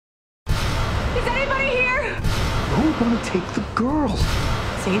Is anybody here? Who would want to take the girls?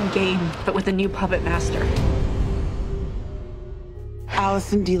 Same game, but with a new puppet master.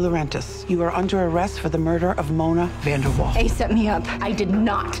 Allison De Laurentiis, you are under arrest for the murder of Mona Vanderwall. A set me up. I did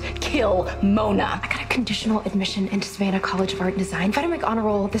not kill Mona. I got a conditional admission into Savannah College of Art and Design. If I don't make honor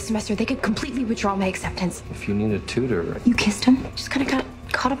roll this semester, they could completely withdraw my acceptance. If you need a tutor. You kissed him? Just kind of got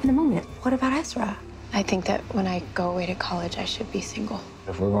caught up in the moment. What about Ezra? I think that when I go away to college, I should be single.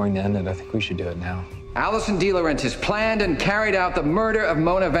 If we're going to end it, I think we should do it now. Allison De Laurentiis planned and carried out the murder of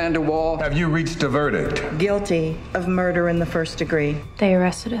Mona Vanderwall. Have you reached a verdict? Guilty of murder in the first degree. They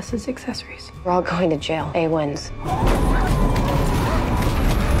arrested us as accessories. We're all going to jail. A wins. Oh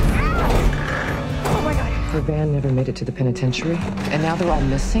my God. Her van never made it to the penitentiary, and now they're all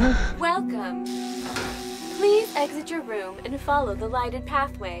missing? Welcome. Please exit your room and follow the lighted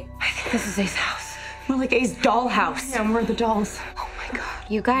pathway. I think this is A's house. More like A's dollhouse. Yeah, we're the dolls. Oh my God.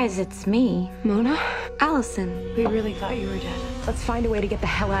 You guys, it's me, Mona, Allison. We really thought you were dead. Let's find a way to get the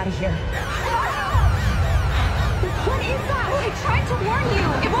hell out of here. What is that? I tried to warn you.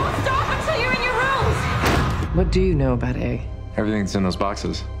 It won't stop until you're in your rooms. What do you know about A? Everything's in those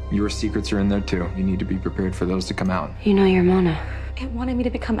boxes. Your secrets are in there too. You need to be prepared for those to come out. You know you're Mona. It wanted me to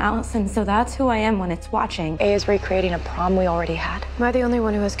become Allison, so that's who I am when it's watching. A is recreating a prom we already had. Am I the only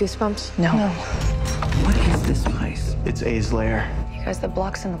one who has goosebumps? No. What is this place? It's A's lair. You guys, the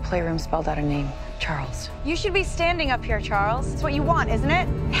blocks in the playroom spelled out a name. Charles. You should be standing up here, Charles. It's what you want, isn't it?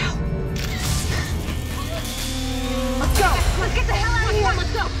 Let's go. Let's get the hell out of here.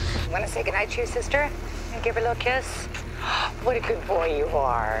 Let's go. Want to say goodnight to your sister and give her a little kiss? What a good boy you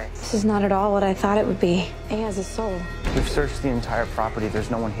are. This is not at all what I thought it would be. A has a soul. We've searched the entire property. There's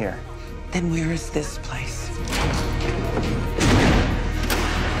no one here. Then where is this place?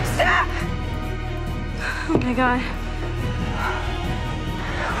 Stop! Oh my God.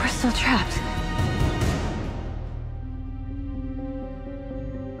 We're still trapped.